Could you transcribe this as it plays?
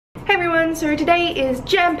everyone, so today is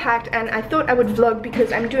jam-packed and I thought I would vlog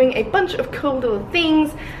because I'm doing a bunch of cool little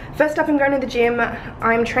things. First up, I'm going to the gym.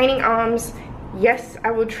 I'm training arms. Yes,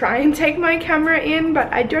 I will try and take my camera in,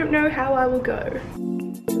 but I don't know how I will go.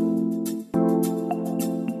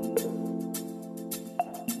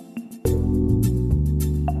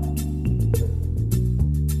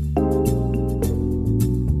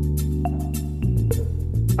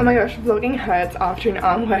 Oh my gosh, vlogging hurts after an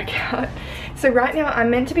arm workout. So right now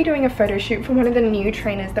I'm meant to be doing a photo shoot for one of the new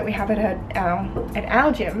trainers that we have at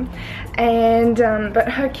our gym, and but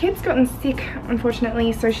her kid's gotten sick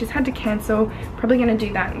unfortunately, so she's had to cancel. Probably going to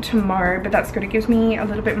do that tomorrow, but that's good. It gives me a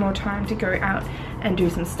little bit more time to go out and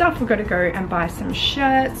do some stuff. We've got to go and buy some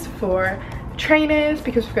shirts for trainers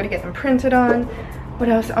because we've got to get them printed on. What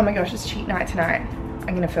else? Oh my gosh, it's cheat night tonight.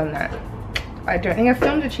 I'm going to film that. I don't think I've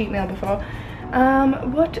filmed a cheat meal before.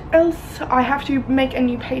 What else? I have to make a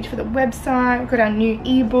new page for the website. We've got our new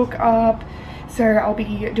ebook up, so I'll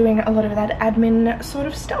be doing a lot of that admin sort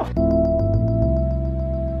of stuff.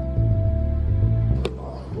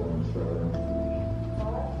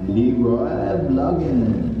 Leroy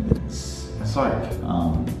Vloggins. It's like,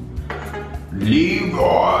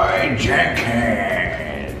 Leroy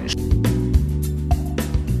Jenkins.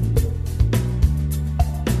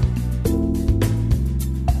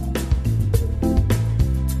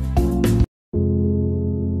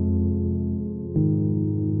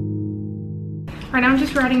 Right now I'm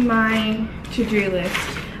just writing my to-do list.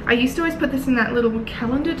 I used to always put this in that little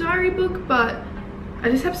calendar diary book, but I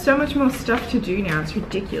just have so much more stuff to do now, it's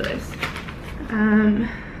ridiculous.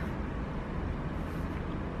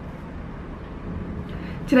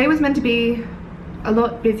 Today was meant to be a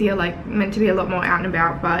lot busier, like meant to be a lot more out and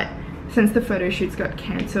about, but since the photo shoots got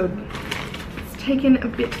cancelled, it's taken a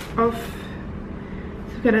bit off.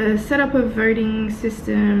 So I've got to set up a voting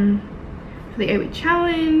system for the 8-week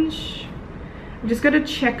challenge. I've just got to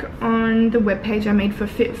check on the webpage I made for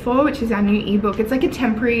Fit4, which is our new ebook. It's like a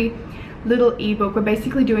temporary little ebook. We're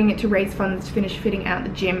basically doing it to raise funds to finish fitting out the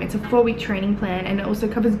gym. It's a 4-week training plan, and it also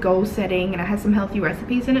covers goal setting, and it has some healthy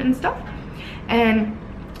recipes in it and stuff. And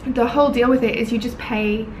the whole deal with it is you just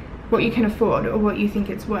pay what you can afford or what you think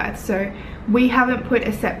it's worth. So we haven't put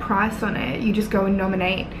a set price on it. You just go and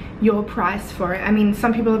nominate your price for it. I mean,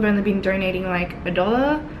 some people have only been donating like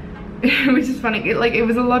 $1, which is funny. It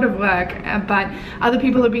was a lot of work, but other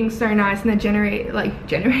people are being so nice, and they're donating like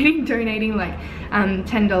 $10,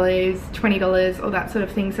 $20, all that sort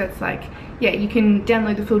of thing. So it's like, yeah, you can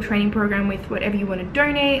download the full training program with whatever you want to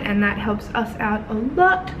donate, and that helps us out a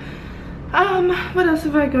lot. What else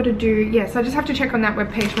have I got to do? Yes, I just have to check on that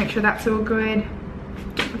webpage, make sure that's all good.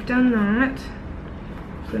 I've done that.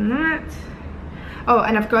 Oh,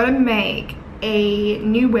 and I've got to make a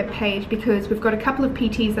new web page because we've got a couple of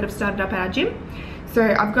PTs that have started up at our gym.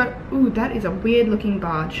 So I've got, ooh, that is a weird looking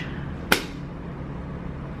barge.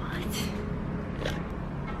 What?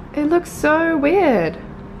 It looks so weird.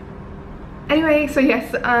 Anyway, so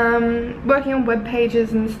yes, working on web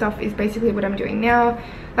pages and stuff is basically what I'm doing now.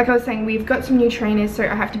 Like I was saying, we've got some new trainers, so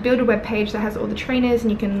I have to build a web page that has all the trainers,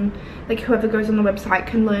 and you can, like, whoever goes on the website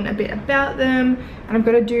can learn a bit about them. And I've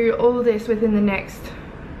got to do all this within the next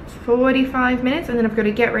 45 minutes, and then I've got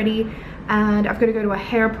to get ready and I've got to go to a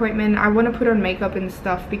hair appointment. I want to put on makeup and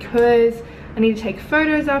stuff because I need to take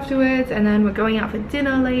photos afterwards, and then we're going out for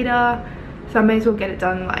dinner later, so I may as well get it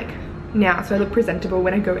done like now so I look presentable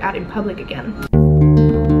when I go out in public again.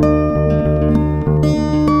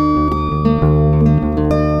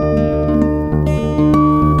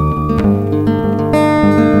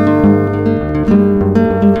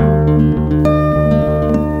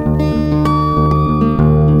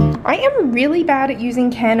 Really bad at using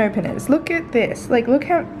can openers. Look at this. Like, look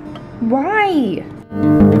how... Why?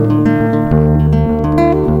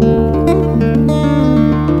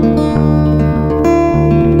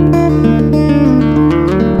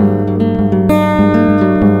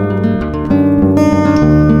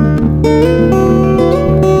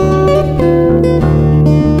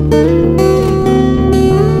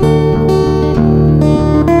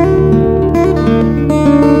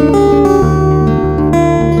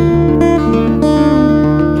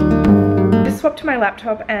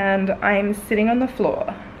 Laptop and I'm sitting on the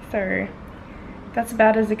floor, so that's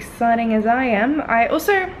about as exciting as I am. I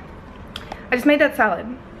just made that salad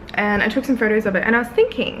and I took some photos of it, and I was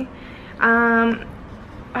thinking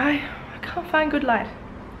I can't find good light.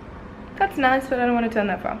 That's nice, but I don't want to turn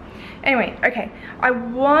that far. Anyway, okay, I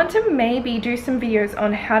want to maybe do some videos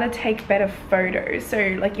on how to take better photos,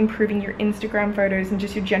 so like improving your Instagram photos and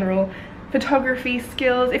just your general photography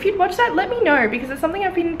skills. If you'd watch that, let me know, because it's something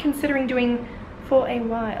I've been considering doing for a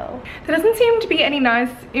while. There doesn't seem to be any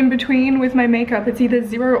nice in between with my makeup. It's either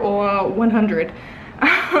 0 or 100.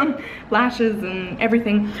 Lashes and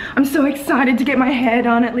everything. I'm so excited to get my hair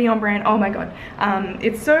done at Leon Brand. Oh my god.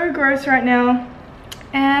 It's so gross right now.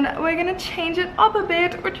 And we're gonna change it up a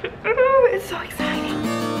bit, which is so exciting.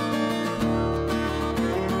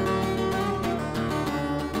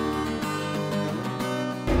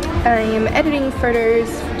 I am editing photos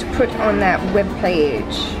to put on that web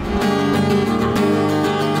page.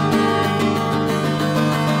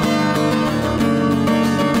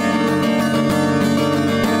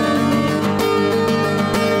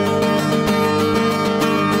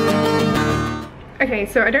 Okay,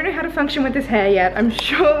 so I don't know how to function with this hair yet. I'm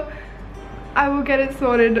sure I will get it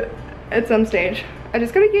sorted at some stage. I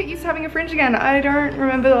just gotta get used to having a fringe again. I don't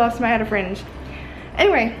remember the last time I had a fringe.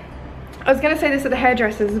 Anyway, I was gonna say this at the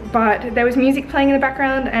hairdressers, but there was music playing in the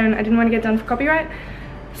background and I didn't want to get done for copyright.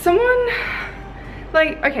 Someone,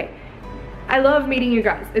 like, okay, I love meeting you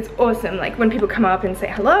guys. It's awesome. Like when people come up and say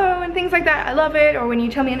hello and things like that, I love it. Or when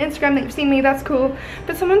you tell me on Instagram that you've seen me, that's cool.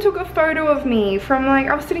 But someone took a photo of me from, like,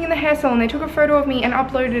 I was sitting in the hair salon, they took a photo of me and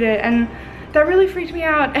uploaded it, and that really freaked me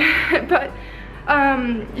out. But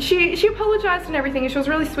she apologized and everything, and she was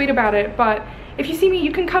really sweet about it. But if you see me,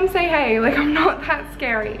 you can come say hey. Like, I'm not that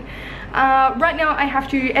scary. Right now I have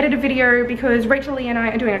to edit a video because Rachel and I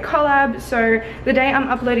are doing a collab, so the day I'm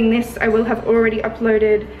uploading this I will have already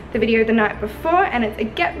uploaded the video the night before, and it's a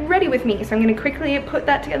get ready with me, so I'm going to quickly put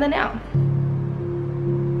that together now.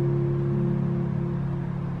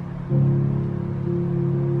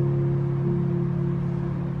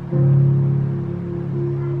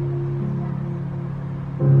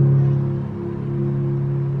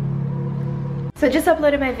 So I just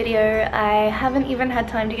uploaded my video. I haven't even had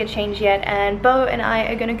time to get changed yet, and Bo and I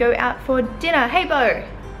are gonna go out for dinner. Hey Bo!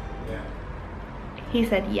 Yeah. He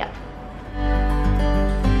said yeah.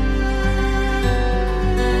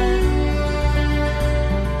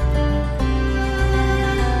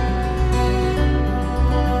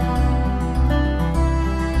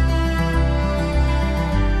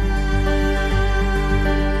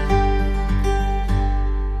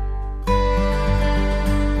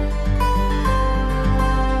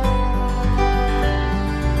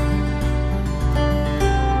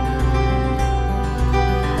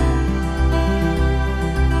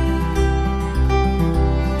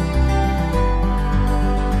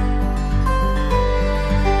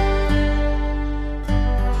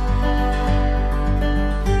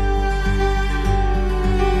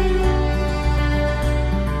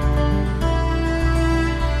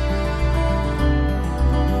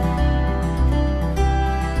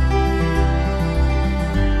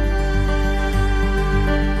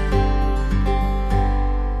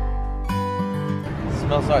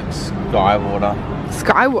 Smells like sky water.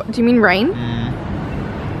 Sky? What? Do you mean rain?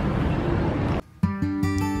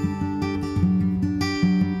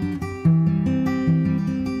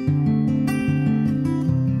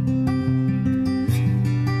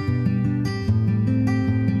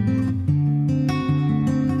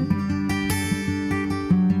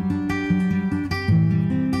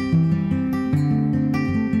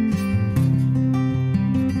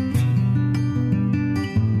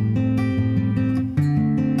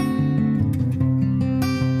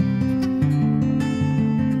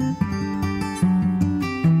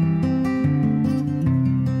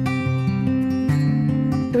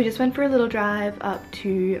 So we just went for a little drive up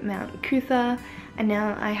to Mount Cootha, and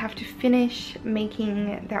now I have to finish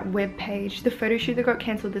making that web page. The photo shoot that got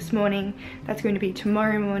cancelled this morning, that's going to be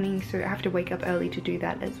tomorrow morning, so I have to wake up early to do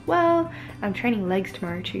that as well. I'm training legs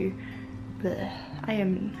tomorrow too. Blech. I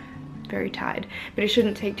am very tired, but it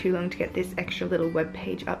shouldn't take too long to get this extra little web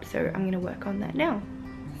page up, so I'm gonna work on that now.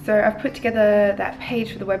 So I've put together that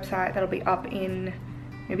page for the website that'll be up in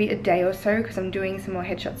maybe a day or so, because I'm doing some more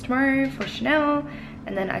headshots tomorrow for Chanel,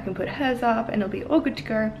 and then I can put hers up and it'll be all good to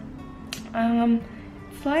go.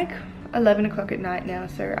 It's like 11 o'clock at night now,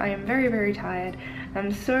 so I am very, very tired.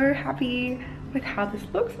 I'm so happy with how this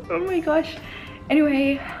looks. Oh my gosh.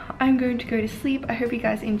 Anyway, I'm going to go to sleep. I hope you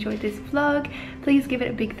guys enjoyed this vlog. Please give it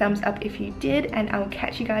a big thumbs up if you did, and I'll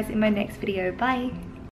catch you guys in my next video. Bye.